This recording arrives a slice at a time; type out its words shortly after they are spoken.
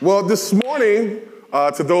Well, this morning,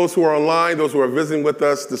 to those who are online, those who are visiting with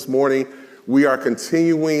us this morning, we are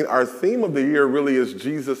continuing. Our theme of the year really is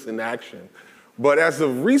Jesus in action. But as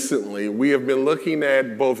of recently, we have been looking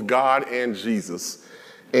at both God and Jesus.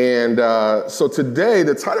 And so today,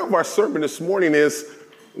 the title of our sermon this morning is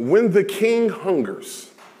When the King Hungers.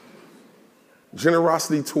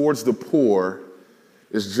 Generosity towards the poor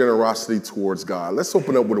is generosity towards God. Let's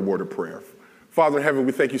open up with a word of prayer. Father in heaven,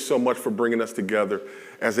 we thank you so much for bringing us together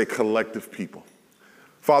as a collective people.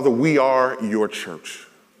 Father, we are your church,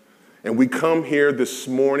 and we come here this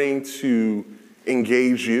morning to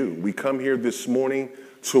engage you. We come here this morning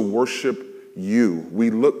to worship you. We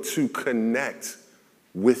look to connect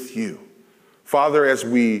with you. Father, as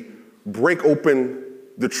we break open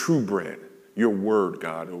the true bread, your word,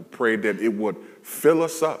 God, we pray that it would fill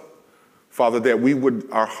us up. Father, that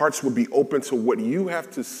our hearts would be open to what you have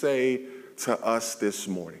to say to us this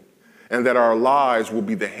morning, and that our lives will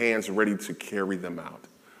be the hands ready to carry them out.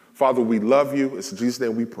 Father, we love you. It's in Jesus'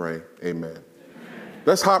 name we pray. Amen.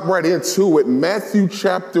 Let's hop right into it. Matthew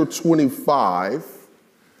chapter 25,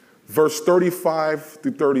 verse 35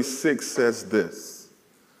 through 36 says this: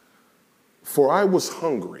 For I was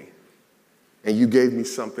hungry, and you gave me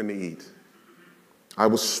something to eat. I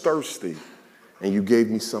was thirsty, and you gave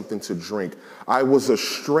me something to drink. I was a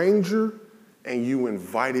stranger, and you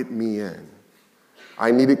invited me in. I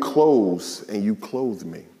needed clothes, and you clothed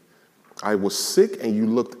me. I was sick, and you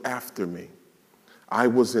looked after me. I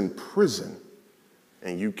was in prison,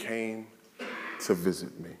 and you came to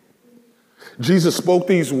visit me. Jesus spoke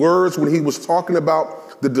these words when he was talking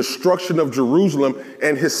about the destruction of Jerusalem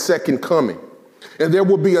and his second coming. And there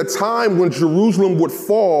would be a time when Jerusalem would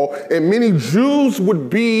fall, and many Jews would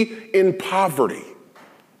be in poverty,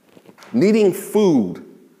 needing food,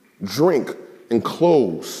 drink, and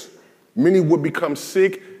clothes. Many would become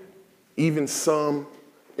sick, even some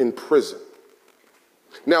in prison.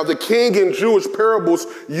 Now, the king in Jewish parables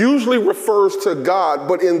usually refers to God,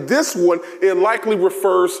 but in this one, it likely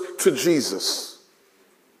refers to Jesus.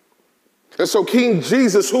 And so King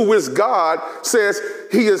Jesus, who is God, says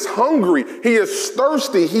he is hungry, he is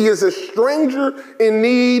thirsty, he is a stranger in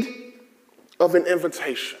need of an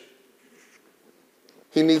invitation.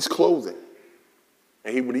 He needs clothing,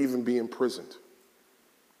 and he would even be imprisoned.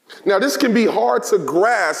 Now, this can be hard to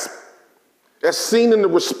grasp as seen in the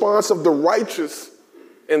response of the righteous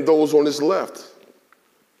and those on his left.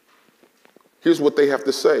 Here's what they have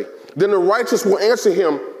to say. Then the righteous will answer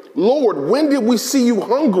him, Lord, when did we see you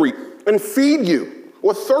hungry and feed you,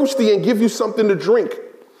 or thirsty and give you something to drink?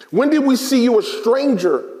 When did we see you a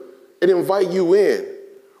stranger and invite you in,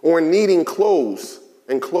 or needing clothes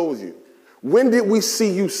and clothe you? When did we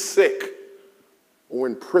see you sick or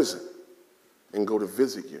in prison and go to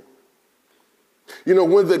visit you? You know,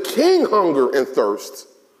 when the king hunger and thirst,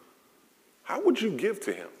 how would you give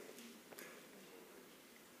to him?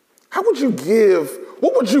 What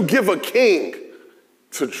would you give a king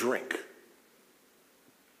to drink?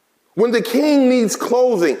 When the king needs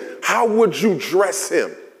clothing, how would you dress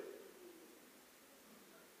him?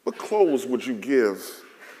 What clothes would you give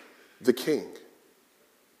the king?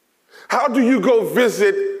 How do you go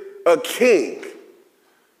visit a king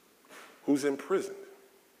who's in prison?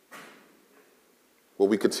 Well,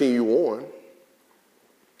 we continue on.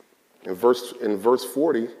 In verse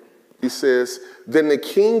 40, he says, Then the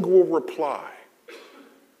king will reply,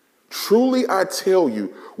 Truly I tell you,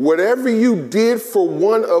 whatever you did for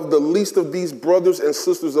one of the least of these brothers and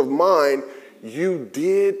sisters of mine, you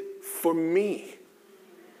did for me.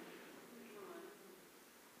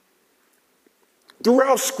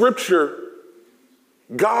 Throughout Scripture,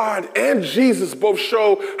 God and Jesus both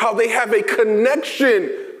show how they have a connection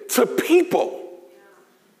to people,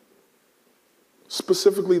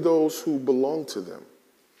 specifically those who belong to them.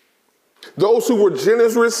 Those who were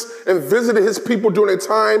generous and visited his people during a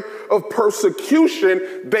time of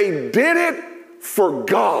persecution, they did it for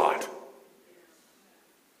God.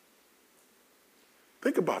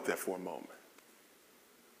 Think about that for a moment.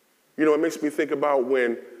 You know, it makes me think about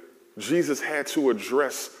when Jesus had to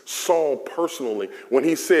address Saul personally, when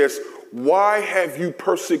he says, Why have you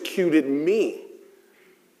persecuted me?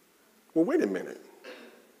 Well, wait a minute.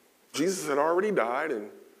 Jesus had already died and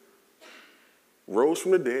rose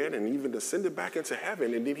from the dead and even ascended back into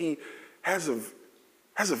heaven. And then he has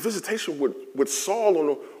a visitation with Saul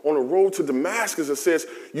on the road to Damascus and says,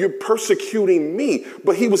 You're persecuting me.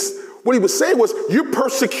 But what he was saying was, You're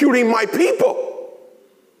persecuting my people.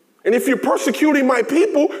 And if you're persecuting my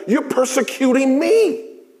people, you're persecuting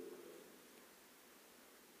me.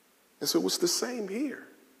 And so it's the same here.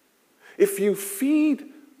 If you feed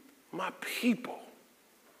my people,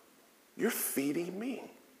 you're feeding me.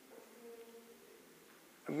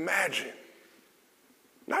 Imagine,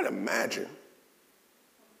 not imagine,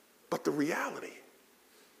 but the reality.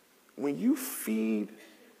 When you feed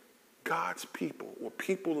God's people or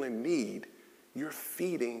people in need, you're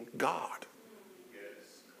feeding God.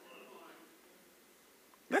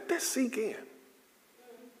 Let that sink in.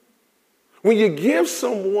 When you give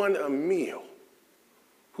someone a meal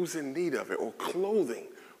who's in need of it, or clothing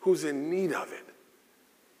who's in need of it,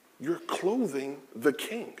 you're clothing the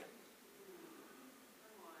king.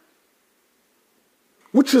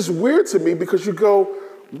 Which is weird to me because you go,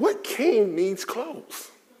 what king needs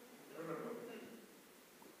clothes?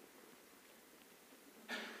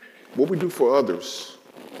 What we do for others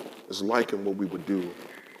is liking what we would do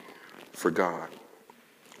for God.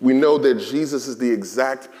 We know that Jesus is the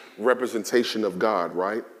exact representation of God,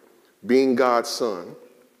 right? Being God's son.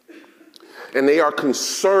 And they are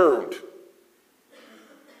concerned.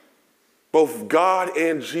 Both God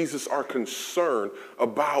and Jesus are concerned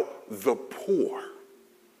about the poor.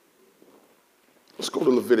 Let's go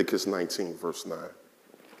to Leviticus 19, verse 9.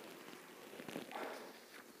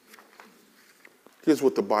 Here's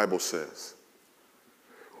what the Bible says.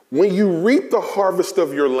 When you reap the harvest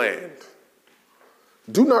of your land,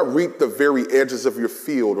 do not reap the very edges of your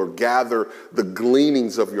field or gather the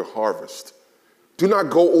gleanings of your harvest. Do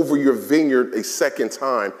not go over your vineyard a second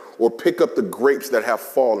time or pick up the grapes that have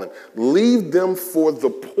fallen. Leave them for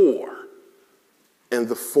the poor and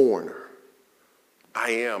the foreigner.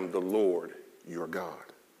 I am the Lord your God.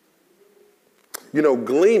 You know,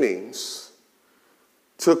 gleanings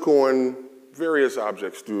took on various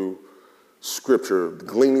objects through Scripture.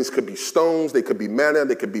 Gleanings could be stones, they could be manna,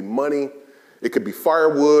 they could be money, it could be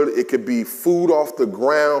firewood, it could be food off the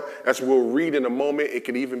ground. As we'll read in a moment, it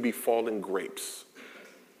could even be fallen grapes.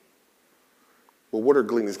 Well, what are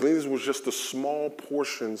gleanings? Gleanings was just the small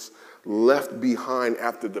portions left behind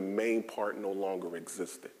after the main part no longer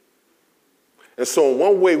existed. And so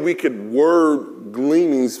one way we could word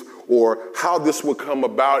gleanings or how this would come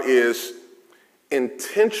about is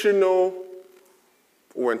intentional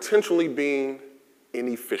or intentionally being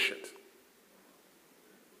inefficient.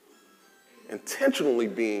 Intentionally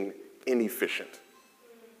being inefficient.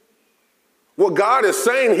 What God is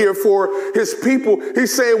saying here for his people,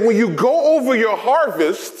 he's saying when you go over your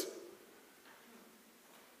harvest,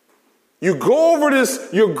 you go over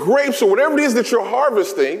your grapes or whatever it is that you're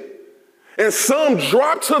harvesting, and some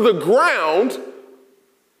drop to the ground,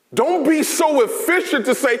 don't be so efficient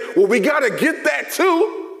to say, well, we got to get that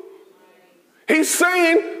too. He's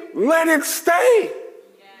saying, let it stay.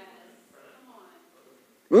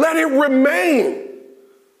 Let it remain.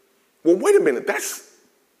 Well, wait a minute, that's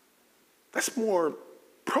more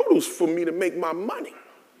produce for me to make my money.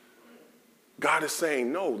 God is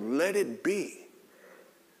saying, no, let it be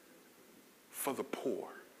for the poor.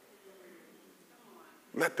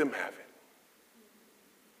 Let them have it.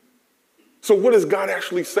 So what is God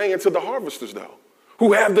actually saying to the harvesters, though,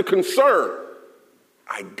 who have the concern?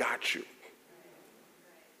 I got you.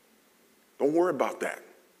 Don't worry about that.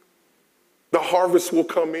 The harvest will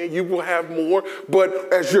come in, you will have more,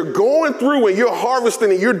 but as you're going through and you're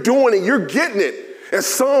harvesting and you're doing it, you're getting it, and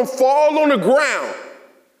some fall on the ground,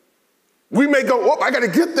 we may go, oh, I got to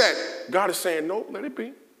get that. God is saying, no, let it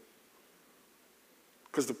be.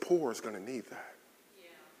 Because the poor is going to need that. Yeah.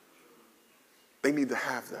 They need to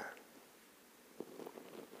have that.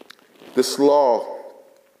 This law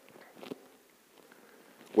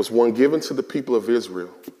was one given to the people of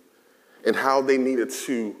Israel and how they needed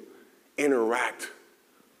to interact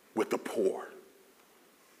with the poor.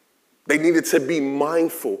 They needed to be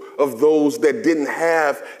mindful of those that didn't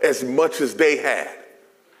have as much as they had.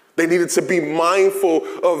 They needed to be mindful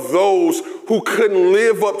of those who couldn't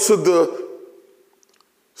live up to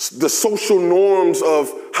the social norms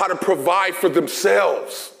of how to provide for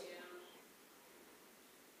themselves.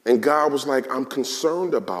 And God was like, I'm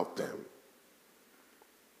concerned about them.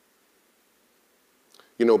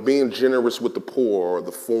 You know, being generous with the poor or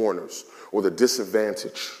the foreigners or the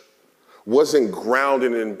disadvantaged wasn't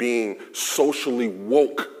grounded in being socially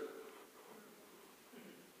woke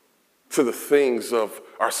to the things of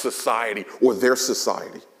our society or their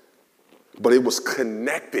society, but it was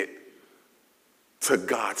connected to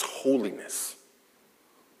God's holiness.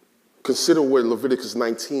 Consider what Leviticus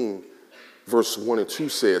 19 verse 1 and 2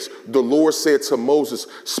 says, the Lord said to Moses,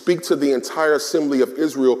 speak to the entire assembly of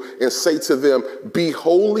Israel and say to them, be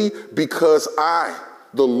holy because I,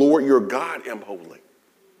 the Lord your God, am holy.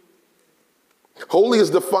 Holy is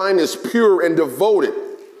defined as pure and devoted.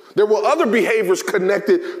 There were other behaviors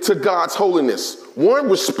connected to God's holiness. One,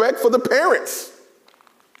 respect for the parents.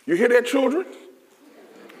 You hear that, children?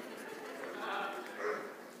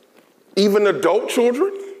 Even adult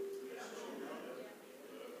children.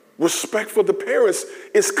 Respect for the parents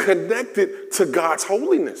is connected to God's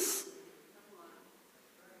holiness.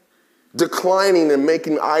 Declining and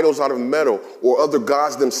making idols out of metal or other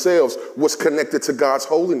gods themselves was connected to God's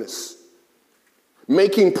holiness.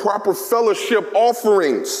 Making proper fellowship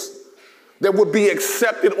offerings that would be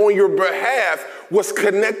accepted on your behalf was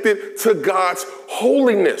connected to God's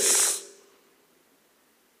holiness.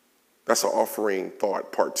 That's an offering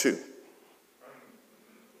thought, part 2.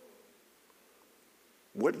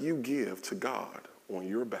 What you give to God on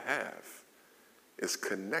your behalf is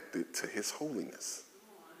connected to his holiness.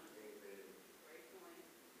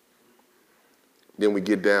 Then we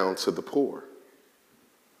get down to the poor.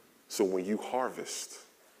 So when you harvest,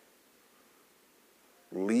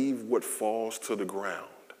 leave what falls to the ground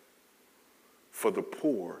for the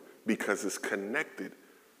poor because it's connected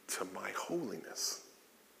to my holiness.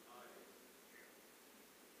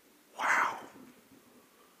 Wow.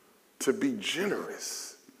 To be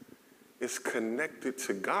generous is connected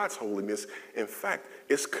to God's holiness. In fact,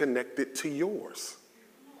 it's connected to yours.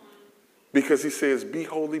 Because he says, be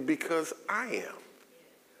holy because I am.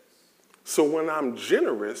 So when I'm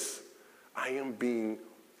generous, I am being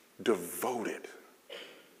devoted.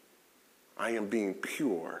 I am being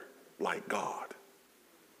pure like God.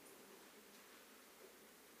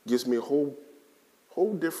 Gives me a whole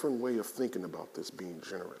different way of thinking about this, being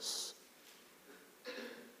generous.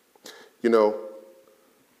 You know,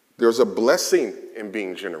 there's a blessing in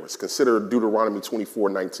being generous. Consider Deuteronomy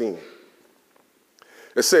 24:19.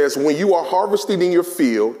 It says, when you are harvesting in your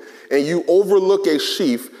field and you overlook a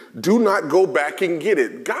sheaf, do not go back and get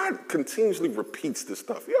it. God continuously repeats this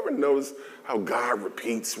stuff. You ever notice how God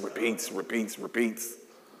repeats?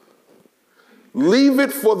 Leave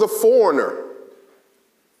it for the foreigner,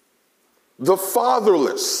 the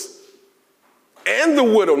fatherless, and the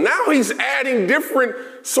widow. Now he's adding different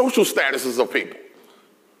social statuses of people.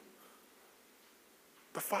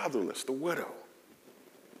 The fatherless, the widow.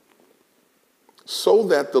 So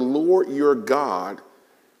that the Lord your God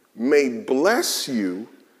may bless you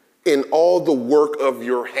in all the work of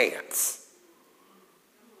your hands.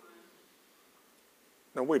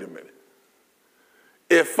 Now, wait a minute.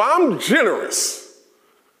 If I'm generous,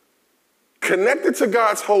 connected to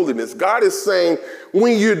God's holiness, God is saying,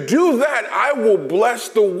 when you do that, I will bless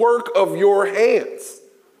the work of your hands.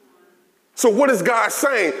 So what is God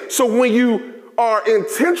saying? So when you are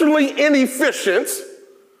intentionally inefficient,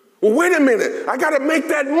 well, wait a minute, I got to make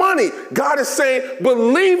that money. God is saying,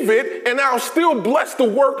 believe it, and I'll still bless the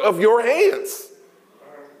work of your hands.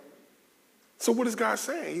 So what is God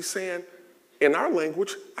saying? He's saying, in our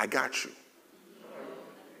language, I got you.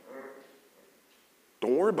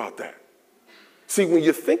 Don't worry about that. See, when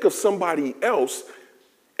you think of somebody else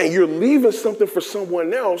and you're leaving something for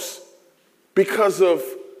someone else because of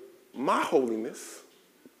my holiness,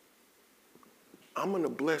 I'm going to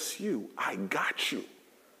bless you. I got you.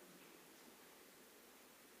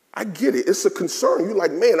 I get it. It's a concern. You're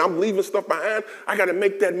like, man, I'm leaving stuff behind. I got to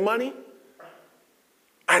make that money.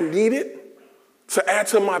 I need it to add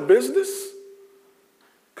to my business.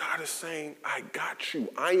 God is saying, I got you.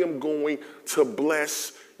 I am going to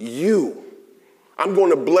bless you. I'm going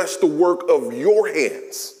to bless the work of your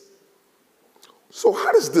hands. So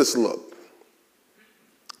how does this look?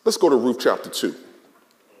 Let's go to Ruth chapter 2.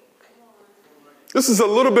 This is a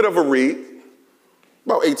little bit of a read,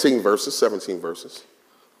 about 18 verses, 17 verses.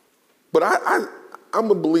 But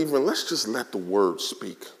I'm a believer in let's just let the word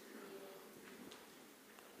speak.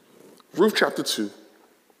 Ruth chapter 2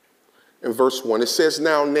 and verse 1, it says,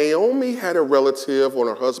 now Naomi had a relative on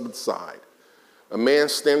her husband's side, a man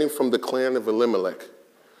standing from the clan of Elimelech,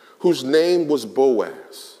 whose name was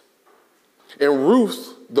Boaz. And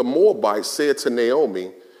Ruth the Moabite said to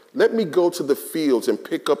Naomi, let me go to the fields and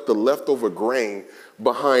pick up the leftover grain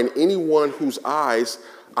behind anyone whose eyes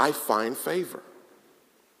I find favor.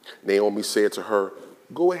 Naomi said to her,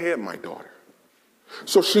 go ahead, my daughter.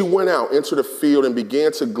 So she went out into the field and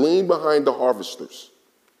began to glean behind the harvesters.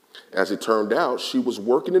 As it turned out, she was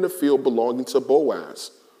working in a field belonging to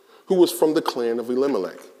Boaz, who was from the clan of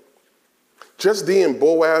Elimelech. Just then,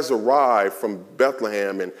 Boaz arrived from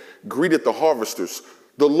Bethlehem and greeted the harvesters.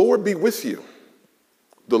 The Lord be with you.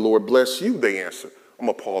 The Lord bless you, they answered. I'm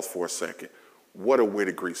going to pause for a second. What a way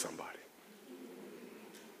to greet somebody.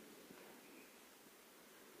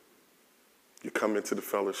 You come into the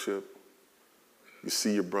fellowship, you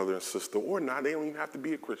see your brother and sister, or not, they don't even have to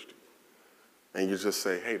be a Christian. And you just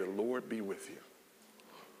say, hey, the Lord be with you.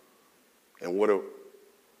 And what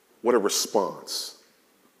a response.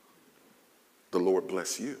 The Lord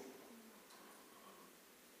bless you.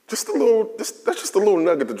 That's just a little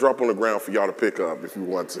nugget to drop on the ground for y'all to pick up if you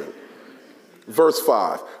want to. Verse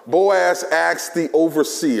 5, Boaz asked the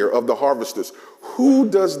overseer of the harvesters, who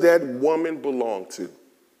does that woman belong to?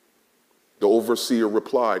 The overseer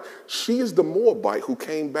replied, she is the Moabite who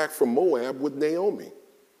came back from Moab with Naomi.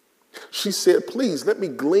 She said, please let me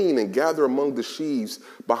glean and gather among the sheaves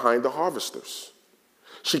behind the harvesters.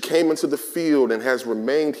 She came into the field and has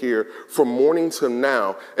remained here from morning till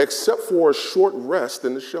now, except for a short rest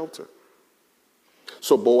in the shelter.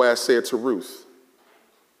 So Boaz said to Ruth,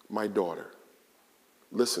 my daughter,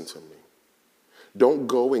 listen to me. Don't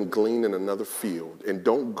go and glean in another field, and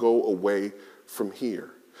don't go away from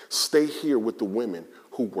here. Stay here with the women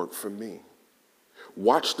who work for me.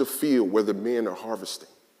 Watch the field where the men are harvesting,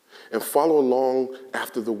 and follow along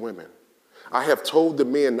after the women. I have told the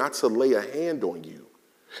men not to lay a hand on you.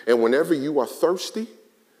 And whenever you are thirsty,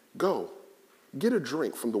 go, get a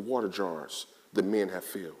drink from the water jars the men have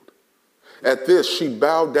filled. At this, she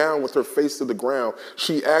bowed down with her face to the ground.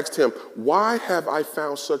 She asked him, why have I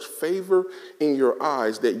found such favor in your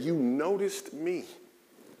eyes that you noticed me,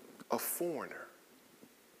 a foreigner?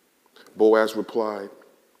 Boaz replied,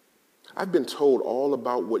 I've been told all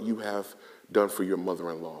about what you have done for your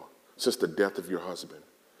mother-in-law since the death of your husband,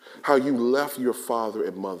 how you left your father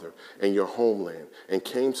and mother and your homeland and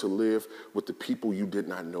came to live with the people you did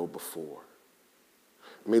not know before.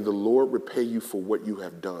 May the Lord repay you for what you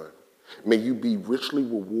have done. May you be richly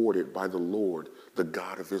rewarded by the Lord, the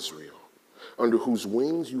God of Israel, under whose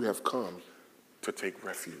wings you have come to take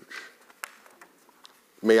refuge.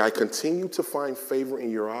 May I continue to find favor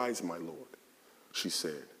in your eyes, my Lord, she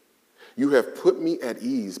said. You have put me at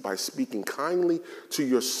ease by speaking kindly to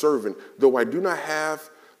your servant, though I do not have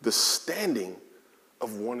the standing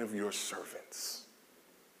of one of your servants.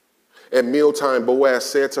 At mealtime, Boaz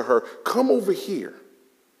said to her, come over here.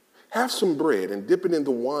 Have some bread and dip it in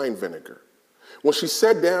the wine vinegar. When she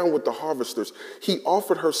sat down with the harvesters, he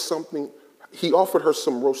offered her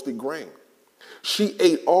some roasted grain. She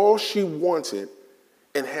ate all she wanted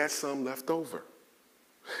and had some left over.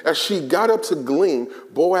 As she got up to glean,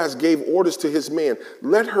 Boaz gave orders to his men,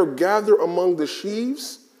 let her gather among the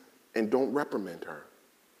sheaves and don't reprimand her.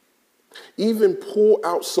 Even pull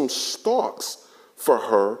out some stalks for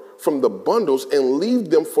her from the bundles and leave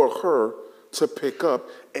them for her to pick up,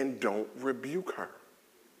 and don't rebuke her.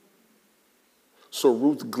 So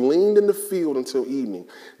Ruth gleaned in the field until evening.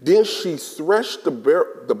 Then she threshed the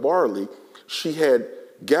barley she had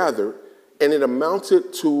gathered, and it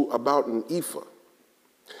amounted to about an ephah.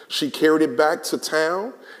 She carried it back to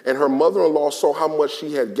town, and her mother-in-law saw how much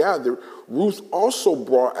she had gathered. Ruth also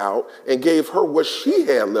brought out and gave her what she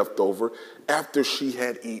had left over after she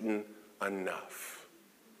had eaten enough.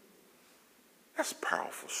 That's a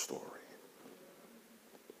powerful story.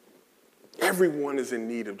 Everyone is in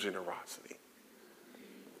need of generosity.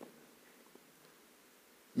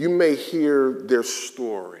 You may hear their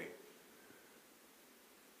story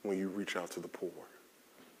when you reach out to the poor.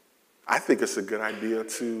 I think it's a good idea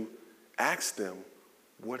to ask them,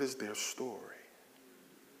 what is their story?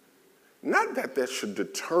 Not that that should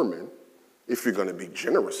determine if you're going to be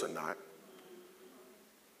generous or not,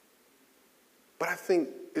 but I think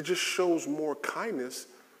it just shows more kindness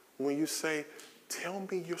when you say, tell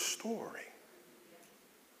me your story.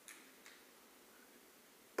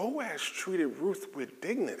 Boaz treated Ruth with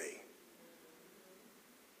dignity.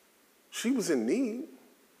 She was in need.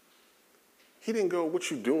 He didn't go, what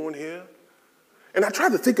you doing here? And I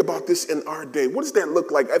tried to think about this in our day. What does that look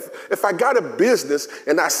like? If I got a business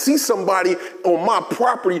and I see somebody on my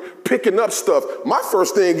property picking up stuff, my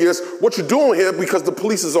first thing is, what you doing here? Because the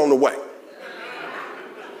police is on the way.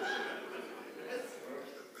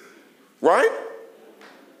 Right?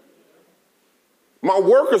 My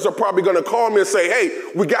workers are probably going to call me and say,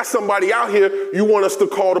 hey, we got somebody out here. You want us to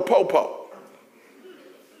call the popo?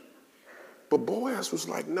 But Boaz was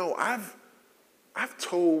like, no, I've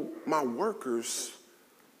told my workers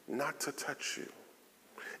not to touch you.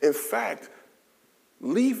 In fact,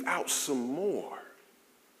 leave out some more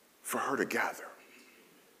for her to gather.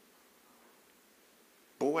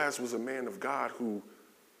 Boaz was a man of God who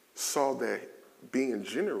saw that being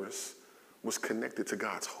generous was connected to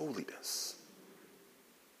God's holiness.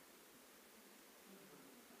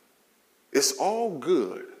 It's all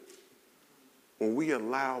good when we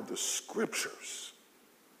allow the scriptures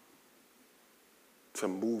to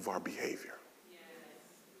move our behavior.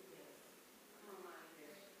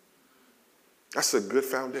 That's a good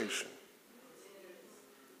foundation.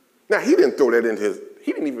 Now, he didn't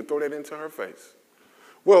even throw that into her face.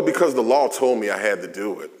 Well, because the law told me I had to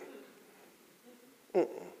do it.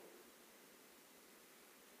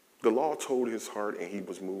 The law told his heart and he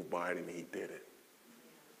was moved by it and he did it.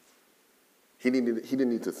 He didn't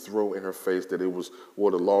need to throw in her face that it was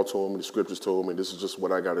what the law told me, the scriptures told me, this is just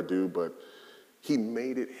what I got to do, but he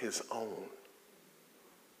made it his own.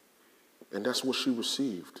 And that's what she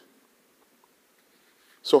received.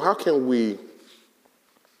 So how can we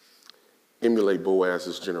emulate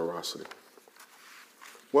Boaz's generosity?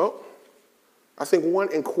 Well, I think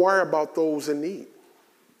one, inquire about those in need.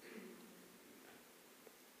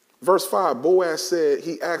 Verse 5, Boaz said,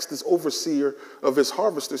 he asked this overseer of his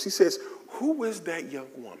harvesters, he says, who is that young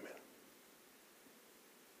woman?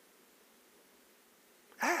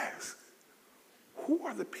 Ask, who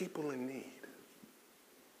are the people in need?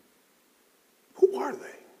 Who are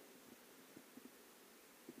they?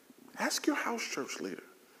 Ask your house church leader,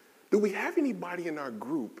 do we have anybody in our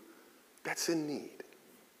group that's in need?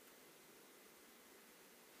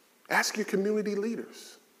 Ask your community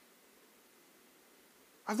leaders.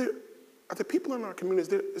 Are there people in our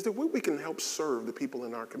community? Is there a way we can help serve the people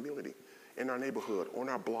in our community, in our neighborhood, on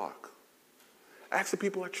our block? Ask the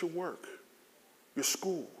people at your work, your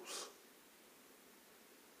schools.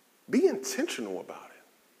 Be intentional about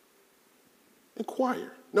it.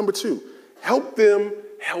 Inquire. Number 2, help them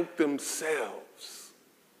help themselves.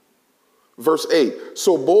 Verse 8,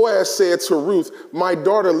 so Boaz said to Ruth, my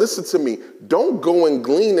daughter, listen to me. Don't go and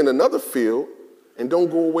glean in another field, and don't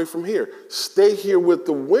go away from here. Stay here with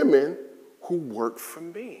the women who work for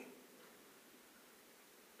me.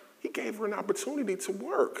 He gave her an opportunity to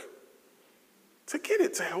work, to get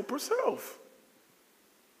it, to help herself.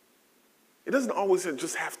 It doesn't always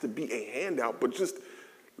just have to be a handout, but just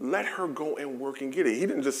let her go and work and get it. He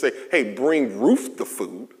didn't just say, hey, bring Ruth the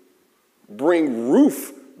food, bring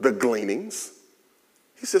Ruth the gleanings.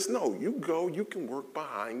 He says, no, you go, you can work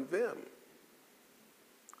behind them.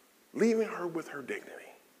 Leaving her with her dignity.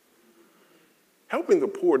 Helping the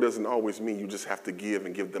poor doesn't always mean you just have to give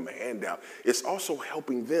and give them a handout. It's also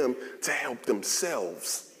helping them to help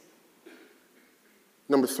themselves.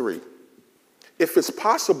 Number 3, if it's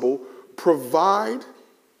possible, provide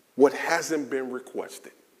what hasn't been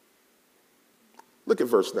requested. Look at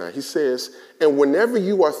verse 9. He says, and whenever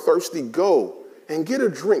you are thirsty, go and get a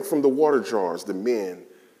drink from the water jars the men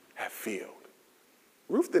have filled.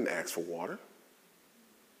 Ruth didn't ask for water.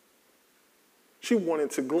 She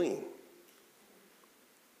wanted to glean.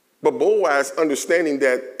 But Boaz, understanding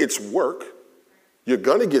that it's work, you're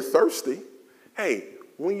going to get thirsty. Hey,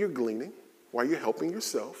 when you're gleaning, while you're helping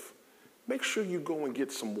yourself, make sure you go and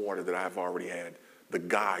get some water that I've already had the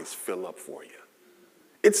guys fill up for you.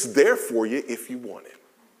 It's there for you if you want it.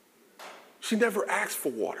 She never asked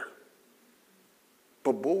for water.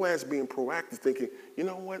 But Boaz being proactive, thinking, you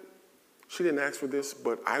know what? She didn't ask for this,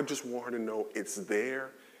 but I just want her to know it's there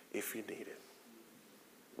if you need it.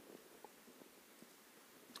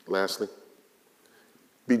 Lastly,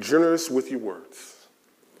 be generous with your words.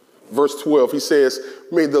 Verse 12, he says,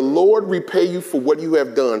 may the Lord repay you for what you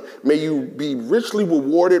have done. May you be richly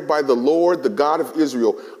rewarded by the Lord, the God of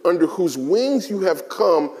Israel, under whose wings you have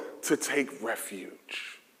come to take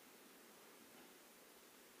refuge.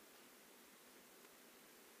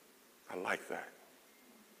 I like that.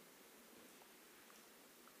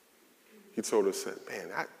 He told us,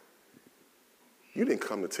 man, you didn't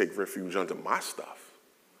come to take refuge under my stuff.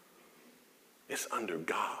 It's under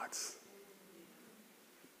God's.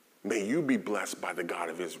 May you be blessed by the God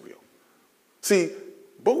of Israel. See,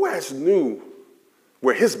 Boaz knew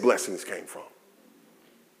where his blessings came from.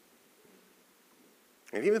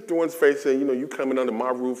 And he didn't throw in his face saying, you coming under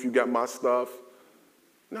my roof, you got my stuff.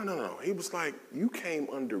 No. He was like, you came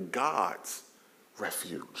under God's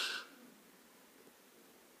refuge.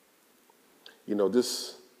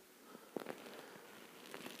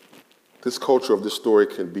 This culture of this story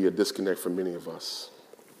can be a disconnect for many of us.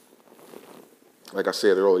 Like I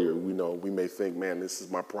said earlier, we may think, man, this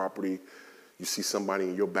is my property. You see somebody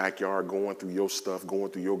in your backyard going through your stuff,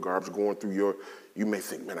 going through your garbage, you may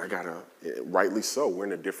think, man, rightly so, we're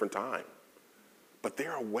in a different time. But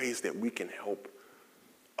there are ways that we can help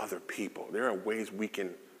other people. There are ways we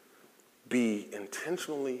can be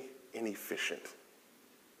intentionally inefficient.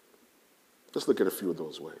 Let's look at a few of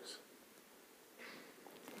those ways.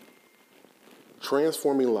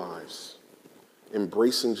 Transforming lives,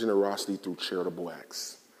 embracing generosity through charitable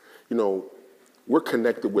acts. We're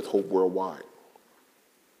connected with Hope Worldwide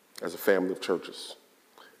as a family of churches.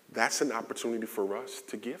 That's an opportunity for us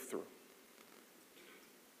to give through.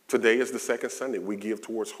 Today is the second Sunday. We give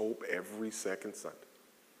towards Hope every second Sunday.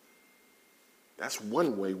 That's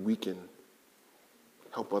one way we can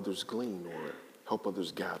help others glean or help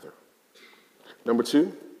others gather. Number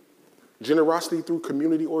 2, generosity through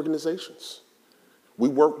community organizations. We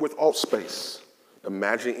work with AltSpace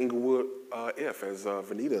Imagine Inglewood if, as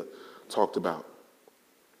Vanita talked about.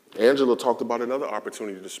 Angela talked about another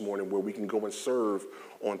opportunity this morning where we can go and serve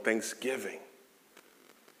on Thanksgiving.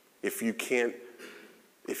 If you can't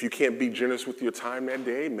be generous with your time that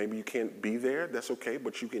day, maybe you can't be there, that's okay,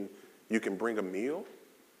 but you can bring a meal.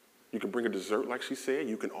 You can bring a dessert, like she said.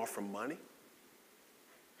 You can offer money.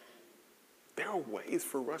 There are ways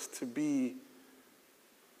for us to be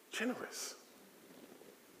generous.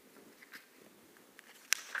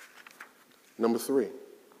 Number 3,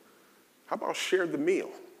 how about share the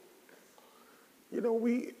meal? You know,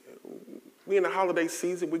 we in the holiday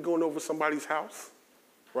season, we're going over somebody's house,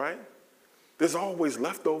 right? There's always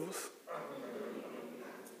leftovers.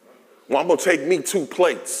 Well, I'm going to take me 2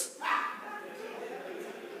 plates.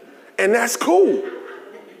 And that's cool.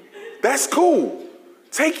 That's cool.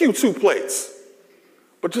 Take you 2 plates.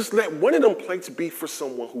 But just let one of them plates be for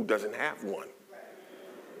someone who doesn't have one.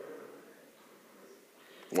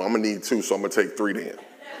 Well, I'm going to need 2, so I'm going to take 3 then.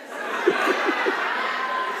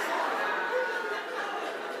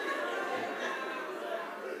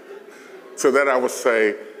 So then I would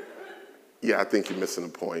say, yeah, I think you're missing the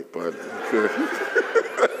point, but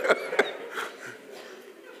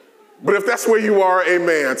but if that's where you are,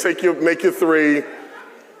 amen. Make your 3,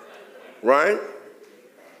 right?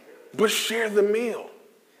 But share the meal.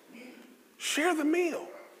 Share the meal.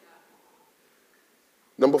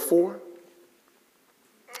 Number 4,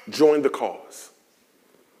 join the cause.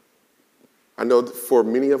 I know that for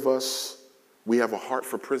many of us, we have a heart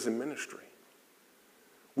for prison ministry.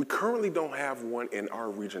 We currently don't have one in our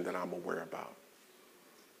region that I'm aware about.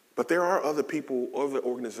 But there are other people, other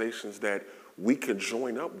organizations that we could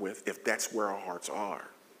join up with if that's where our hearts are.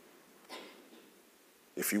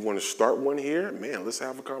 If you want to start one here, man, let's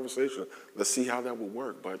have a conversation. Let's see how that would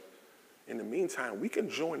work. But in the meantime, we can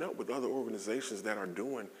join up with other organizations that are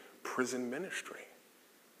doing prison ministry.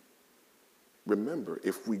 Remember,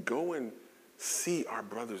 if we go and see our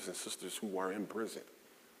brothers and sisters who are in prison,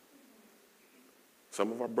 some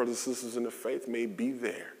of our brothers and sisters in the faith may be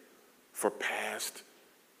there for past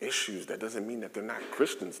issues. That doesn't mean that they're not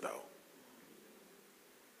Christians, though.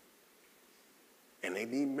 And they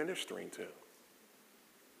need ministering to.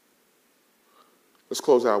 Let's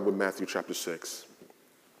close out with Matthew chapter 6.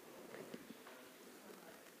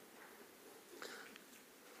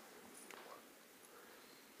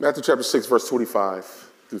 Matthew chapter 6, verse 25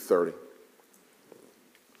 through 30.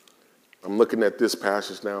 I'm looking at this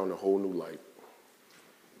passage now in a whole new light.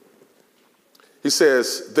 He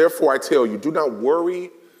says, therefore I tell you, do not worry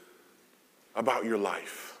about your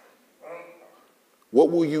life. What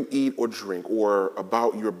will you eat or drink, or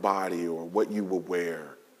about your body, or what you will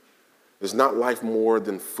wear? Is not life more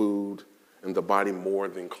than food, and the body more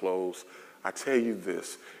than clothes? I tell you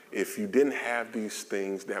this, if you didn't have these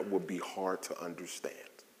things, that would be hard to understand.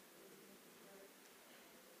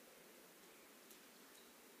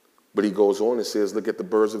 But he goes on and says, look at the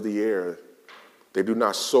birds of the air. They do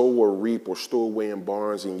not sow or reap or store away in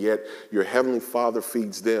barns, and yet your heavenly Father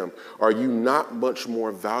feeds them. Are you not much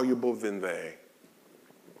more valuable than they?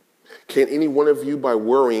 Can any one of you, by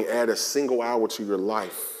worrying, add a single hour to your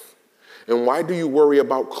life? And why do you worry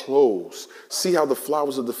about clothes? See how the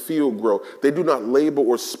flowers of the field grow. They do not labor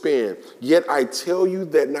or spin. Yet I tell you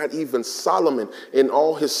that not even Solomon in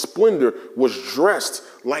all his splendor was dressed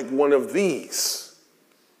like one of these.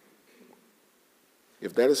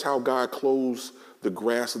 If that is how God clothes the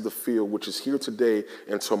grass of the field, which is here today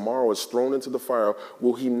and tomorrow is thrown into the fire,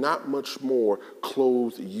 will he not much more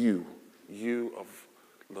clothe you, you of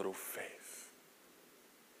little faith?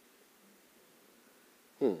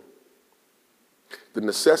 The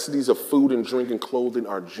necessities of food and drink and clothing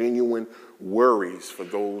are genuine worries for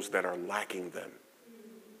those that are lacking them.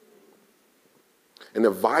 And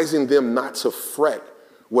advising them not to fret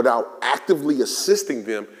without actively assisting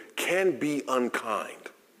them can be unkind.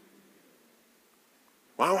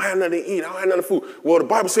 Well, I don't have nothing to eat. I don't have nothing food. Well, the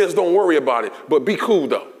Bible says don't worry about it, but be cool,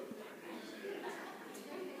 though.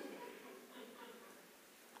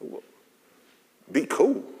 Be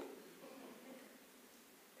cool.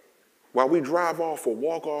 While we drive off or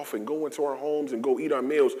walk off and go into our homes and go eat our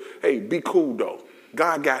meals, hey, be cool, though.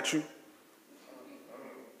 God got you.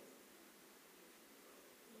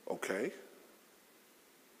 Okay.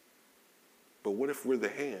 But what if we're the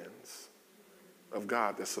hands of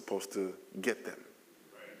God that's supposed to get them?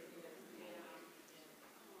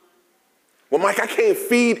 Well, Mike, I can't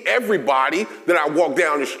feed everybody that I walk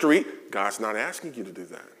down the street. God's not asking you to do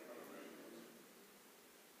that.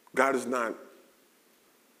 God is not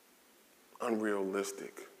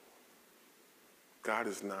unrealistic. God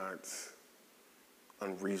is not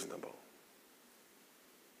unreasonable.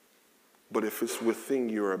 But if it's within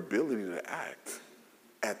your ability to act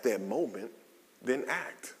at that moment, then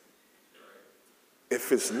act.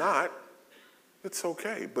 If it's not, it's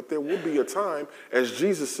okay. But there will be a time, as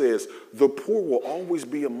Jesus says, the poor will always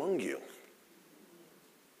be among you.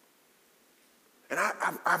 And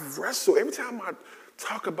I've wrestled every time I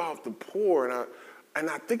talk about the poor, and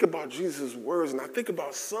I think about Jesus' words, and I think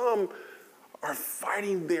about some are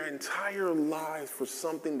fighting their entire lives for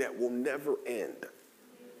something that will never end.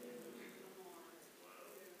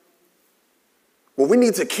 Well, we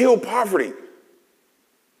need to kill poverty.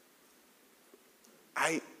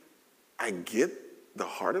 I get the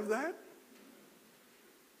heart of that,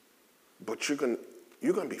 but you're going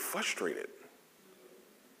to be frustrated.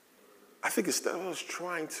 I think instead of us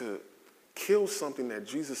trying to kill something that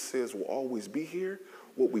Jesus says will always be here,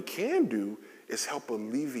 what we can do is help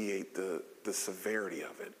alleviate the severity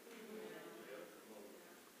of it.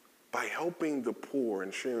 By helping the poor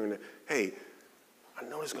and sharing that, hey, I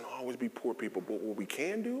know there's going to always be poor people, but what we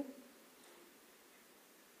can do,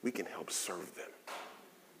 we can help serve them.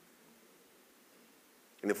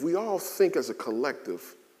 And if we all think as a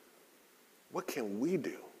collective, what can we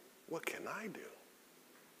do? What can I do?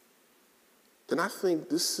 Then I think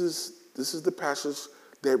this is the passage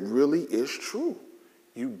that really is true.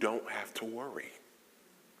 You don't have to worry.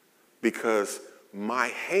 Because my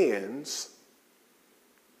hands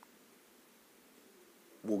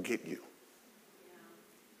will get you.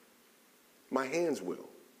 My hands will.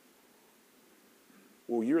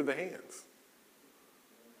 Well, you're the hands.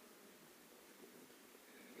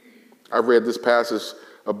 I read this passage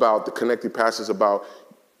about the connected passage about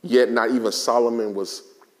yet not even Solomon was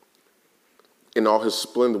in all his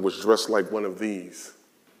splendor was dressed like one of these.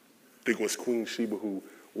 I think it was Queen Sheba who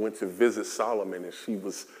went to visit Solomon, and she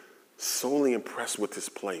was solely impressed with this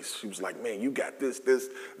place. She was like, man, you got this,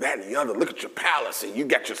 that, and the other. Look at your palace, and you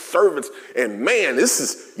got your servants, and man,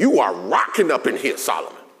 you are rocking up in here,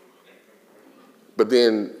 Solomon. But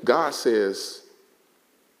then God says,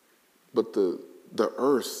 but the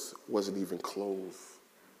earth wasn't even clothed.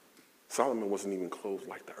 Solomon wasn't even clothed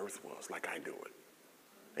like the earth was, like I do it.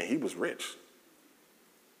 And he was rich.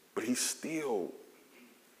 But he still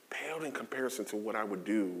paled in comparison to what I would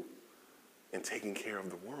do in taking care of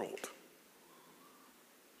the world.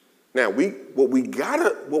 Now, what we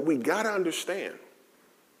gotta understand,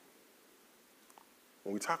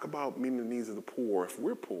 when we talk about meeting the needs of the poor, if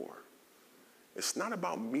we're poor, it's not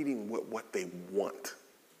about meeting what they want,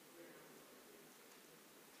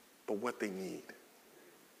 but what they need.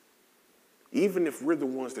 Even if we're the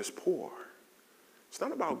ones that's poor, it's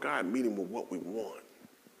not about God meeting with what we want.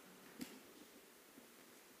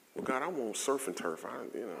 Well, God, I want surf and turf.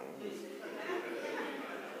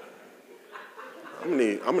 I'm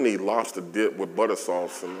gonna need lobster dip with butter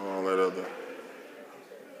sauce and all that other.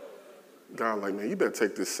 God, like, man, you better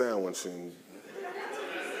take this sandwich and.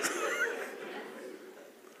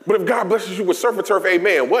 But if God blesses you with surf and turf,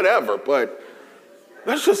 amen, whatever. But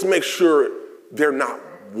let's just make sure they're not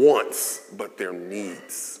wants, but they're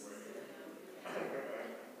needs.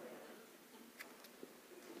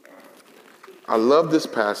 I love this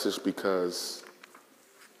passage because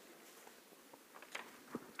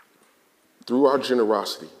through our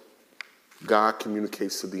generosity, God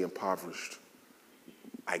communicates to the impoverished,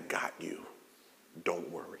 I got you, don't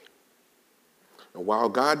worry. And while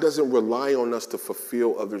God doesn't rely on us to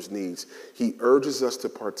fulfill others' needs, he urges us to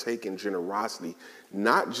partake in generosity,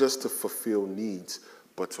 not just to fulfill needs,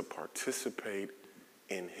 but to participate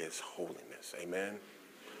in his holiness. Amen?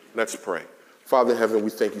 Let's pray. Father in heaven, we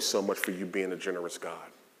thank you so much for you being a generous God,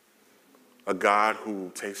 a God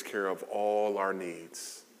who takes care of all our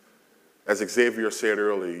needs. As Xavier said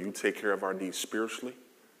earlier, you take care of our needs spiritually,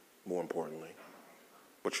 more importantly,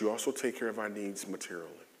 but you also take care of our needs materially.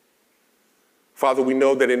 Father, we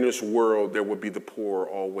know that in this world there will be the poor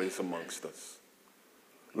always amongst us.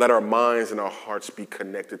 Let our minds and our hearts be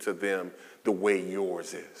connected to them the way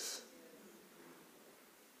yours is.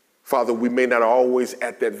 Father, we may not always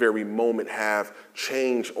at that very moment have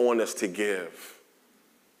change on us to give.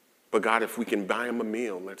 But God, if we can buy them a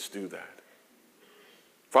meal, let's do that.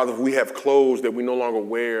 Father, if we have clothes that we no longer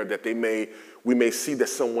wear that we may see that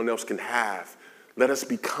someone else can have, let us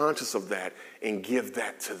be conscious of that and give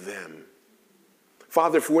that to them.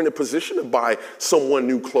 Father, if we're in a position to buy someone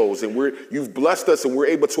new clothes and you've blessed us and we're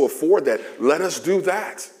able to afford that, let us do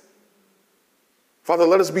that. Father,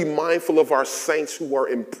 let us be mindful of our saints who are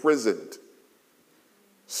imprisoned,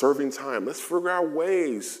 serving time. Let's figure out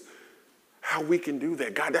ways how we can do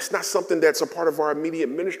that. God, that's not something that's a part of our immediate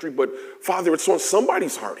ministry, but Father, it's on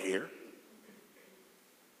somebody's heart here.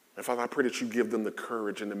 And Father, I pray that you give them the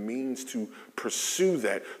courage and the means to pursue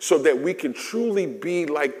that so that we can truly be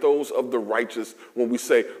like those of the righteous when we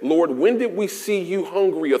say, Lord, when did we see you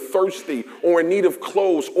hungry or thirsty or in need of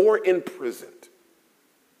clothes or imprisoned?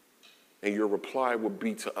 And your reply would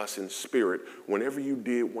be to us in spirit, whenever you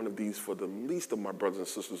did one of these for the least of my brothers and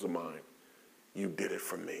sisters of mine, you did it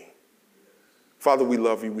for me. Father, we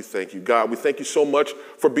love you. We thank you. God, we thank you so much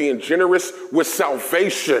for being generous with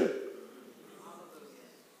salvation.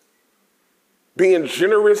 Being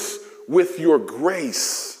generous with your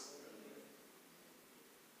grace.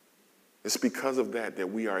 It's because of that that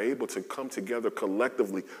we are able to come together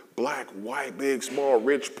collectively, black, white, big, small,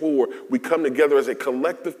 rich, poor. We come together as a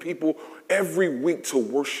collective people every week to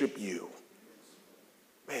worship you.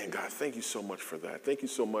 Man, God, thank you so much for that. Thank you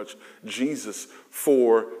so much, Jesus,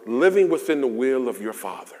 for living within the will of your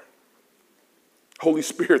Father. Holy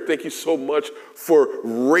Spirit, thank you so much for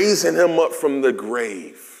raising him up from the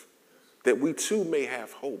grave, that we too may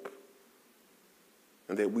have hope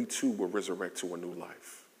and that we too will resurrect to a new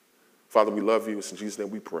life. Father, we love you. It's in Jesus'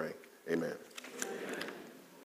 name we pray. Amen.